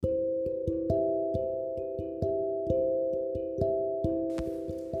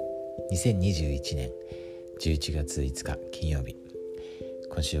2021年11月5日金曜日、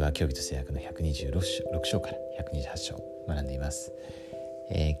今週は教義と制約の126章から128章学んでいます。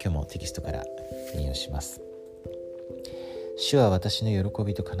今日もテキストから引用します。主は私の喜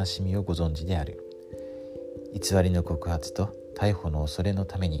びと悲しみをご存知である。偽りの告発と逮捕の恐れの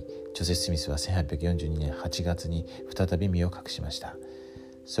ためにジョセフ・スミスは1842年8月に再び身を隠しました。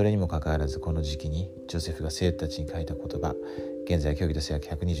それにもかかわらず、この時期にジョセフが生徒たちに書いた言葉、現在教義と制約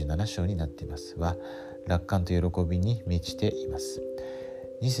127章になっていますは、楽観と喜びに満ちています。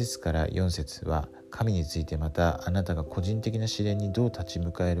2節から4節は神について、またあなたが個人的な試練にどう立ち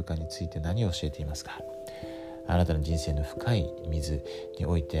向かえるかについて何を教えていますか。あなたの人生の深い水に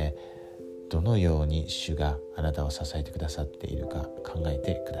おいてどのように主があなたを支えてくださっているか考え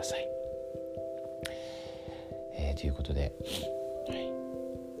てください。ということで、これ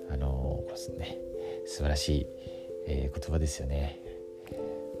ですね、素晴らしい、言葉ですよね。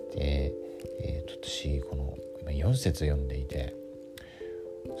で、私この今4節読んでいて、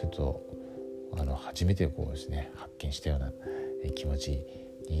ちょっと初めてこうですね発見したような気持ち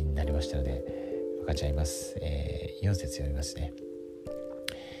になりましたので分かっちゃいます。4節読みますね。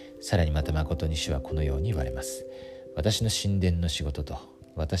さらにまた誠に主はこのように言われます。私の神殿の仕事と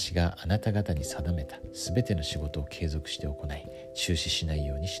私があなた方に定めたすべての仕事を継続して行い、中止しない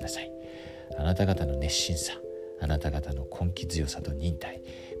ようにしなさい。あなた方の熱心さ、あなた方の根気強さと忍耐、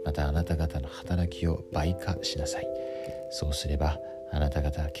またあなた方の働きを倍化しなさい。そうすればあなた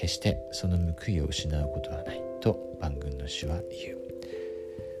方は決してその報いを失うことはないと万軍の主は言う。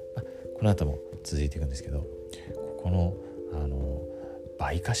この後も続いていくんですけど、ここの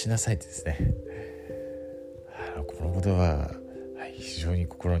倍化しなさいってですね、この言葉は非常に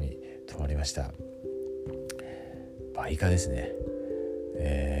心に留まりました。倍化ですね。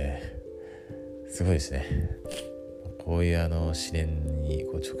すごいですね。こういう試練に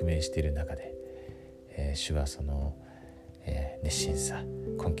直面している中で、主はその、熱心さ、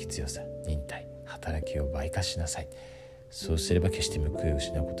根気強さ、忍耐、働きを倍化しなさい。そうすれば決して報いを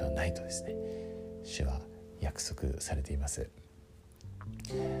失うことはないとですね、主は約束されています。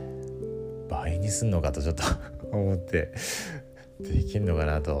倍にすんのかとちょっと思ってできんのか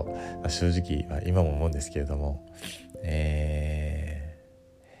なと、正直、今も思うんですけれども、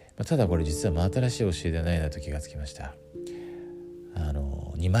ただこれ実は真新しい教えではないなと気がつきました。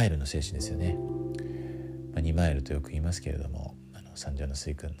2マイルの精神ですよね。2マイルとよく言いますけれども、三条の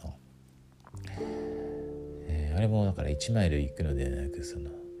水君の、あれもだから1マイル行くのではなく、その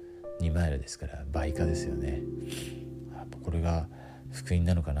2マイルですから倍化ですよね。やっぱこれが福音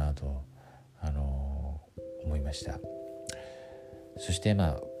なのかなと、思いました。そして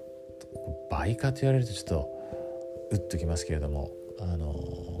倍化と言われるとちょっとうっときますけれども、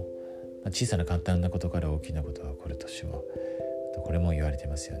小さな簡単なことから大きなことが起こるとしも、これも言われて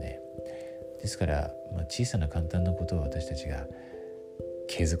ますよね。ですから、小さな簡単なことを私たちが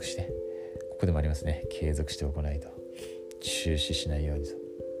継続して、ここでもありますね、継続して行いと、中止しないようにと、本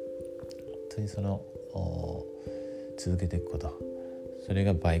当にその続けていくこと、それ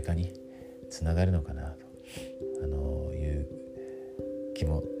が倍化につながるのかなと、いう気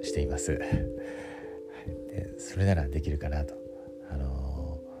もしています。でそれならできるかなと、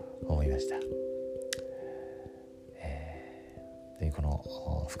思いました。でこ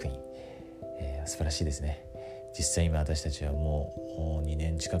の福音、素晴らしいですね。実際今私たちはもう2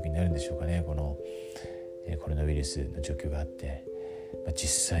年近くになるんでしょうかね、この、コロナウイルスの状況があって、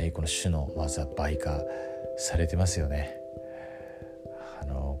実際この主の技倍化されてますよね。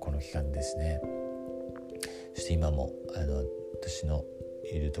この期間ですね。そして今も私の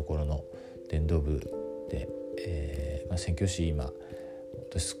いるところの伝道部で、宣教師今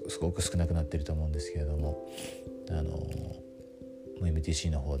すごく少なくなっていると思うんですけれども、MTC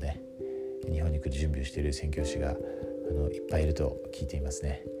の方で日本に来る準備をしている宣教師がいっぱいいると聞いています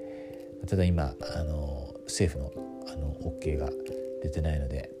ね。ただ今政府のOK が出てないの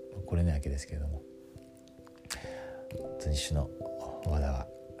で来れないわけですけれども、本当に主の技は、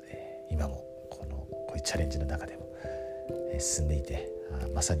今もこういうチャレンジの中でも、進んでいて、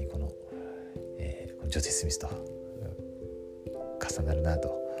まさにこのジョセフ・スミスと重なるなと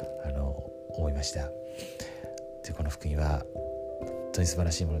思いました。でこの福音は本当に素晴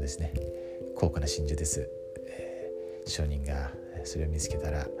らしいものですね。高価な真珠です。商人がそれを見つけ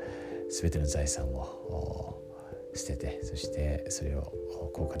たら全ての財産を捨てて、そしてそれを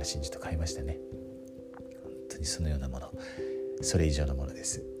高価な真珠と買いましたね。本当にそのようなもの、それ以上のもので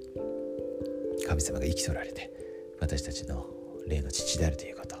す。神様が生きておられて、私たちの霊の父であると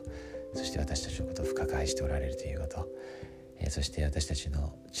いうこと、そして私たちのことを深く愛しておられるということ、そして私たち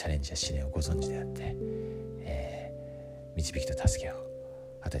のチャレンジや試練をご存知であって、導きと助けを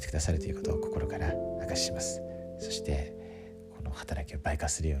与えてくださるということを心から明かしします。そしてこの働きを倍化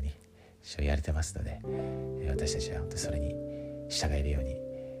するように主をやれてますので、私たちは本当にそれに従えるように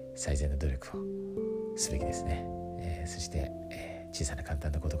最善の努力をすべきですね。そして、小さな簡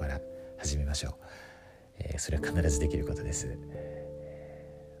単なことから始めましょう。それは必ずできることです。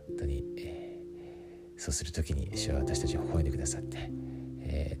本当に、そうするときに主は私たちを微笑んでくださって、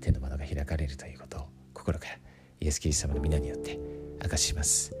天の窓が開かれるということを心からイエス・キリスト様の皆によって証ししま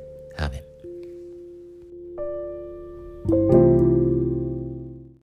す。アーメン。